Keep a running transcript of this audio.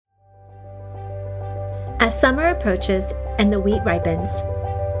As summer approaches and the wheat ripens,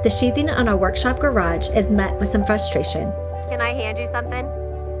 the sheathing on our workshop garage is met with some frustration. Can I hand you something?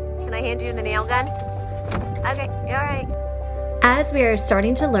 Can I hand you the nail gun? Okay, you're all right. As we are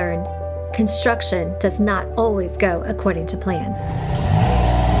starting to learn, construction does not always go according to plan.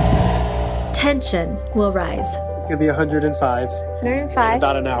 Tension will rise. It's gonna be 105. 105. In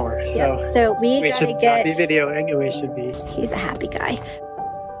about an hour. Yep. So we gotta should get. not be videoing. We should be. He's a happy guy.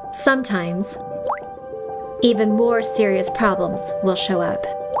 Sometimes, even more serious problems will show up.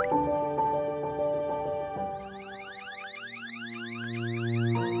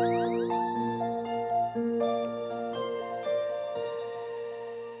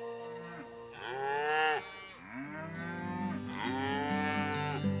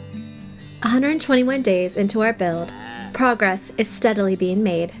 "121 days into our build, progress is steadily being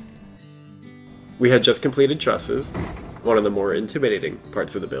made. We had just completed trusses, one of the more intimidating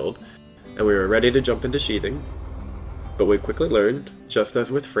parts of the build, and we were ready to jump into sheathing. But we quickly learned, just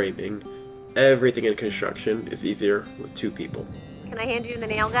as with framing, everything in construction is easier with two people. Can I hand you the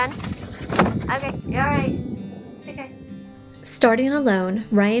nail gun? Okay, you're all right. Okay. Starting alone,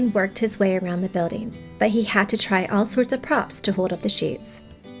 Ryan worked his way around the building, but he had to try all sorts of props to hold up the sheets.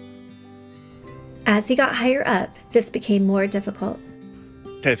 As he got higher up, this became more difficult.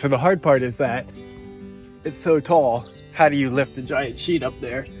 Okay, so the hard part is that it's so tall. How do you lift a giant sheet up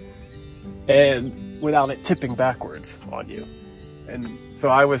there and without it tipping backwards on you? And so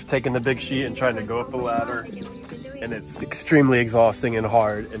I was taking the big sheet and trying to go up the ladder, and it's extremely exhausting and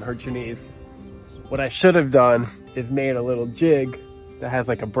hard and hurts your knees. What I should have done is made a little jig that has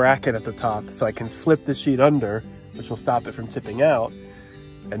like a bracket at the top so I can slip the sheet under, which will stop it from tipping out,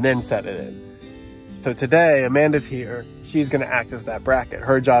 and then set it in. So today, Amanda's here. She's gonna act as that bracket.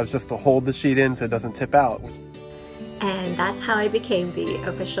 Her job is just to hold the sheet in so it doesn't tip out. And that's how I became the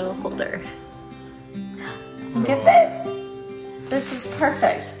official holder. I think it fits. This is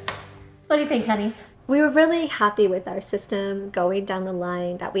perfect. What do you think, honey? We were really happy with our system going down the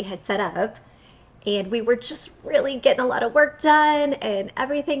line that we had set up. And we were just really getting a lot of work done and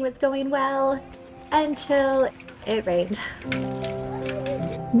everything was going well until it rained.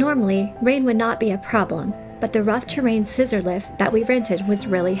 Normally, rain would not be a problem, but the rough terrain scissor lift that we rented was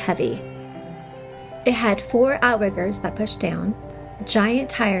really heavy. It had 4 outriggers that pushed down, giant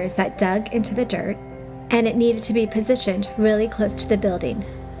tires that dug into the dirt, and it needed to be positioned really close to the building.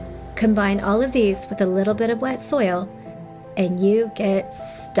 Combine all of these with a little bit of wet soil, and you get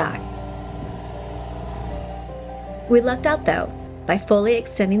stuck. We lucked out though. By fully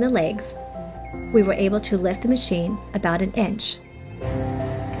extending the legs, we were able to lift the machine about 1 inch.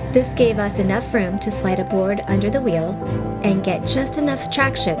 This gave us enough room to slide a board under the wheel and get just enough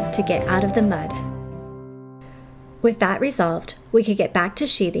traction to get out of the mud. With that resolved, we could get back to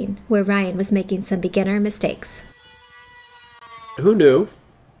sheathing, where Ryan was making some beginner mistakes. Who knew?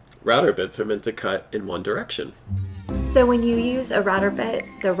 Router bits are meant to cut in one direction. So when you use a router bit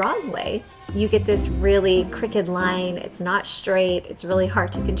the wrong way, you get this really crooked line. It's not straight, it's really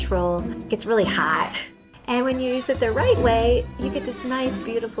hard to control, it gets really hot. And when you use it the right way, you get this nice,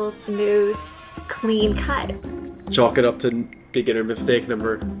 beautiful, smooth, clean cut. Chalk it up to beginner mistake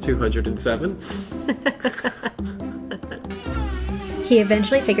number 207. He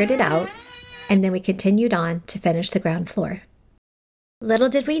eventually figured it out, and then we continued on to finish the ground floor. Little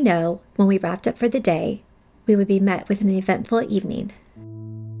did we know, when we wrapped up for the day, we would be met with an eventful evening.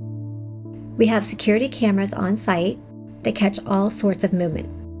 We have security cameras on site that catch all sorts of movement.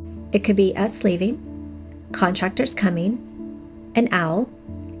 It could be us leaving, contractors coming, an owl,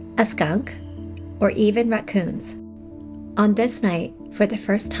 a skunk, or even raccoons. On this night, for the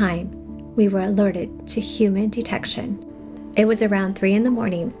first time, we were alerted to human detection. It was around 3 in the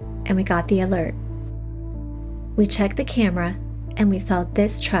morning and we got the alert. We checked the camera and we saw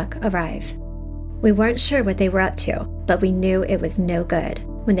this truck arrive. We weren't sure what they were up to, but we knew it was no good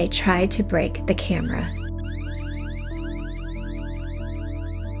when they tried to break the camera.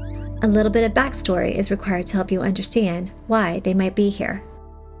 A little bit of backstory is required to help you understand why they might be here.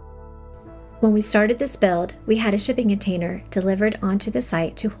 When we started this build, we had a shipping container delivered onto the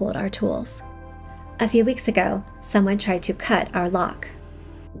site to hold our tools. A few weeks ago, someone tried to cut our lock.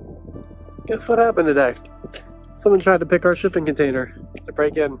 Guess what happened today? Someone tried to pick our shipping container to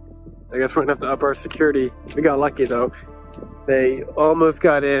break in. I guess we're gonna have to up our security. We got lucky though. They almost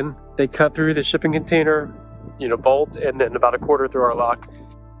got in. They cut through the shipping container, bolt, and then about 1/4 through our lock.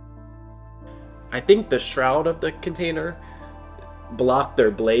 I think the shroud of the container blocked their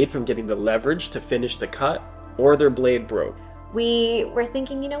blade from getting the leverage to finish the cut, or their blade broke. We were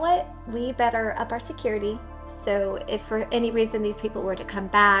thinking, you know what? We better up our security. So if for any reason these people were to come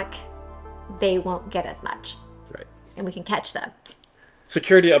back, they won't get as much. Right. And we can catch them.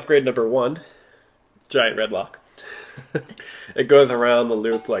 Security upgrade number 1, giant red lock. It goes around the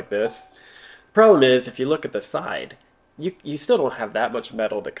loop like this. Problem is, if you look at the side, you still don't have that much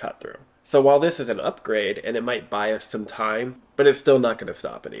metal to cut through. So while this is an upgrade, and it might buy us some time, but it's still not going to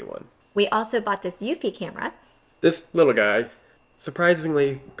stop anyone. We also bought this Eufy camera. This little guy,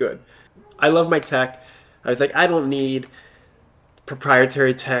 surprisingly good. I love my tech. I was like, I don't need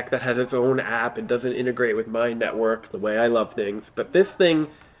proprietary tech that has its own app and doesn't integrate with my network the way I love things. But this thing,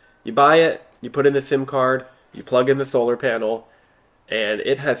 you buy it, you put in the SIM card, you plug in the solar panel, and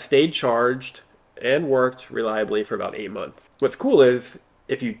it has stayed charged and worked reliably for about 8 months. What's cool is,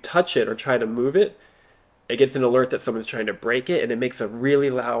 if you touch it or try to move it, it gets an alert that someone's trying to break it, and it makes a really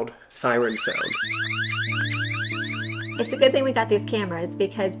loud siren sound. It's a good thing we got these cameras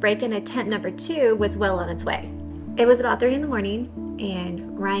because break-in attempt number 2 was well on its way. It was about 3 in the morning,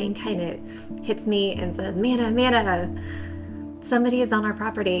 and Ryan kind of hits me and says, Amanda, somebody is on our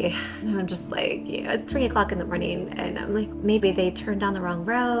property. And I'm just like, it's 3 o'clock in the morning, and I'm like, maybe they turned down the wrong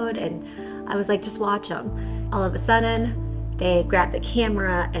road, and I was like, just watch them. All of a sudden, they grabbed the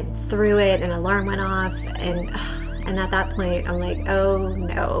camera and threw it, and an alarm went off, and at that point, I'm like, oh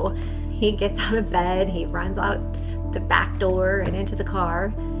no. He gets out of bed, he runs out the back door and into the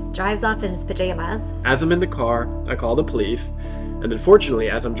car, drives off in his pajamas. As I'm in the car, I call the police, and then fortunately,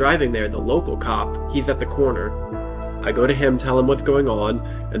 as I'm driving there, the local cop, he's at the corner. I go to him, tell him what's going on,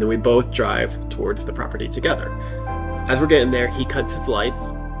 and then we both drive towards the property together. As we're getting there, he cuts his lights,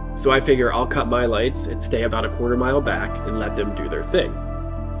 so I figure I'll cut my lights and stay about a quarter mile back and let them do their thing.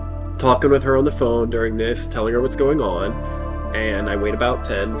 Talking with her on the phone during this, telling her what's going on, and I wait about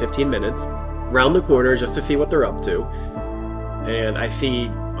 10-15 minutes, round the corner just to see what they're up to, and I see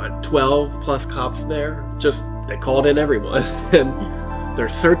 12 plus cops there. They called in everyone, and they're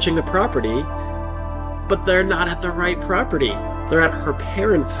searching the property, but they're not at the right property. They're at her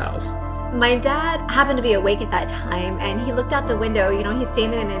parents' house. My dad happened to be awake at that time, and he looked out the window, he's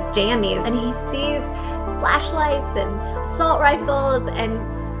standing in his jammies, and he sees flashlights and assault rifles and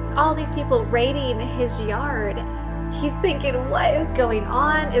all these people raiding his yard. He's thinking, what is going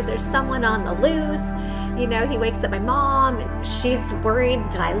on? Is there someone on the loose? He wakes up my mom, and she's worried,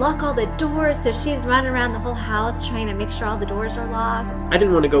 did I lock all the doors? So she's running around the whole house trying to make sure all the doors are locked. I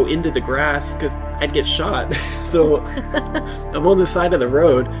didn't want to go into the grass because I'd get shot. So I'm on the side of the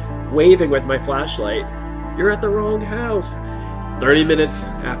road, waving with my flashlight. You're at the wrong house. 30 minutes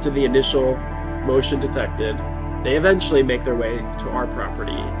after the initial motion detected, they eventually make their way to our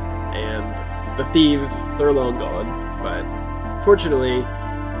property, and the thieves, they're long gone. But fortunately,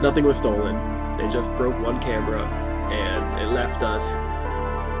 nothing was stolen. They just broke one camera, and it left us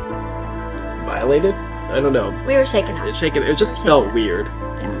violated? I don't know. We were shaken up. It just felt weird.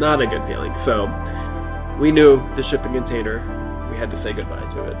 Yeah. Not a good feeling. So we knew the shipping container, we had to say goodbye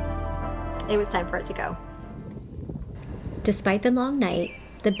to it. It was time for it to go. Despite the long night,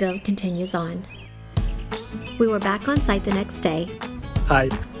 the build continues on. We were back on site the next day. Hi.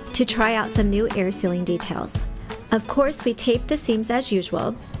 To try out some new air sealing details. Of course, we taped the seams as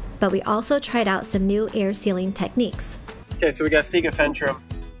usual, but we also tried out some new air sealing techniques. Okay, so we got Siga Fentrim.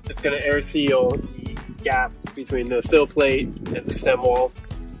 It's going to air seal the gap between the sill plate and the stem wall.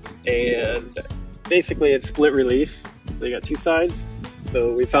 And basically it's split release. So you got 2 sides.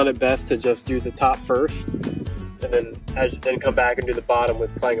 So we found it best to just do the top first, and then come back and do the bottom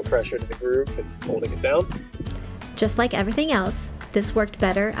with applying a pressure to the groove and folding it down. Just like everything else, this worked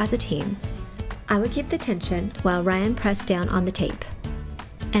better as a team. I would keep the tension while Ryan pressed down on the tape.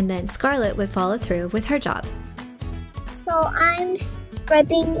 And then Scarlett would follow through with her job. So I'm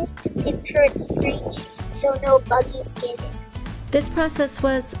scrubbing this to make sure it's straight so no buggies get in. This process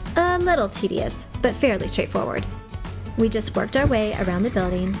was a little tedious, but fairly straightforward. We just worked our way around the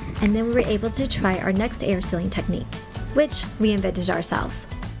building, and then we were able to try our next air sealing technique, which we invented ourselves.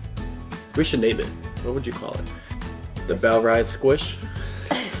 We should name it. What would you call it? The bell rise squish?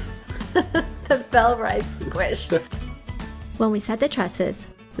 The bell rise squish. When we set the trusses,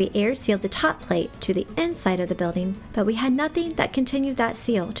 we air sealed the top plate to the inside of the building, but we had nothing that continued that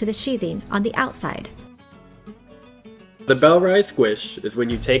seal to the sheathing on the outside. The bell rise squish is when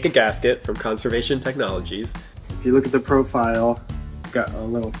you take a gasket from Conservation Technologies. If you look at the profile, got a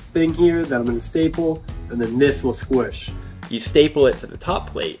little thing here that I'm going to staple, and then this will squish. You staple it to the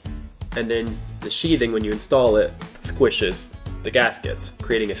top plate, and then the sheathing, when you install it, squishes the gasket,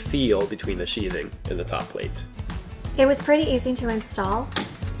 creating a seal between the sheathing and the top plate. It was pretty easy to install.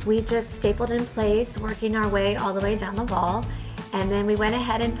 We just stapled in place, working our way all the way down the wall, and then we went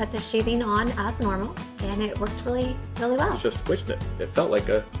ahead and put the sheathing on as normal, and it worked really, really well. Just squished it. It felt like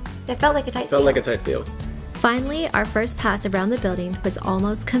a It felt like a tight Felt seal. like a tight seal. Finally, our first pass around the building was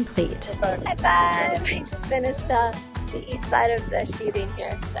almost complete. High five! We just finished up the east side of the sheathing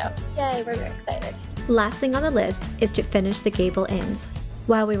here, so yay, we're very excited. Last thing on the list is to finish the gable ends.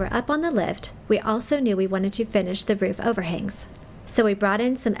 While we were up on the lift, we also knew we wanted to finish the roof overhangs, so we brought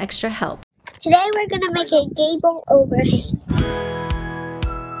in some extra help. Today we're gonna make a gable overhang.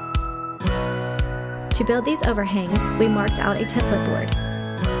 To build these overhangs, we marked out a template board.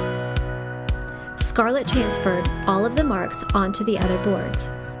 Scarlett transferred all of the marks onto the other boards.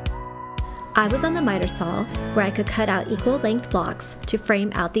 I was on the miter saw, where I could cut out equal length blocks to frame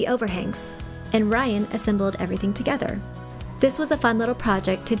out the overhangs, and Ryan assembled everything together. This was a fun little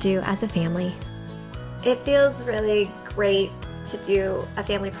project to do as a family. It feels really great to do a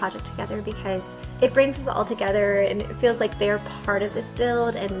family project together because it brings us all together and it feels like they're part of this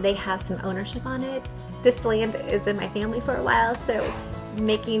build and they have some ownership on it. This land is in my family for a while, so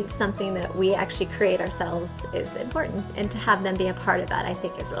making something that we actually create ourselves is important, and to have them be a part of that I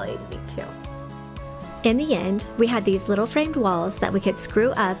think is really neat too. In the end, we had these little framed walls that we could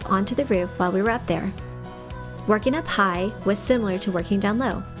screw up onto the roof while we were up there. Working up high was similar to working down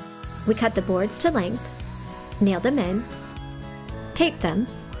low. We cut the boards to length, nailed them in, taped them,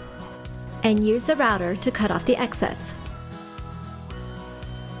 and used the router to cut off the excess.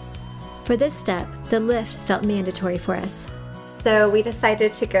 For this step, the lift felt mandatory for us. So we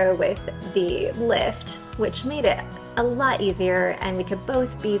decided to go with the lift, which made it a lot easier, and we could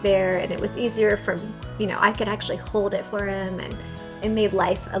both be there, and it was easier from, I could actually hold it for him, and it made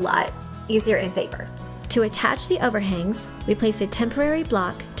life a lot easier and safer. To attach the overhangs, we placed a temporary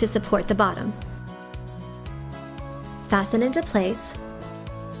block to support the bottom. Fasten into place.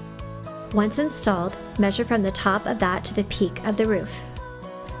 Once installed, measure from the top of that to the peak of the roof.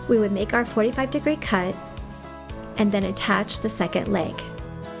 We would make our 45-degree cut and then attach the second leg.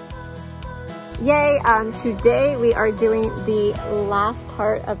 Yay, today we are doing the last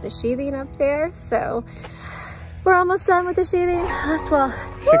part of the sheathing up there, so we're almost done with the sheathing. Well,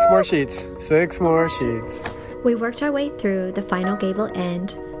 6 more sheets. 6 more sheets. We worked our way through the final gable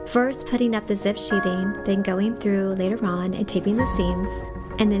end, first putting up the zip sheathing, then going through later on and taping the seams,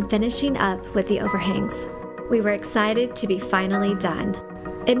 and then finishing up with the overhangs. We were excited to be finally done.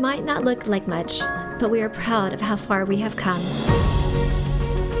 It might not look like much, but we are proud of how far we have come.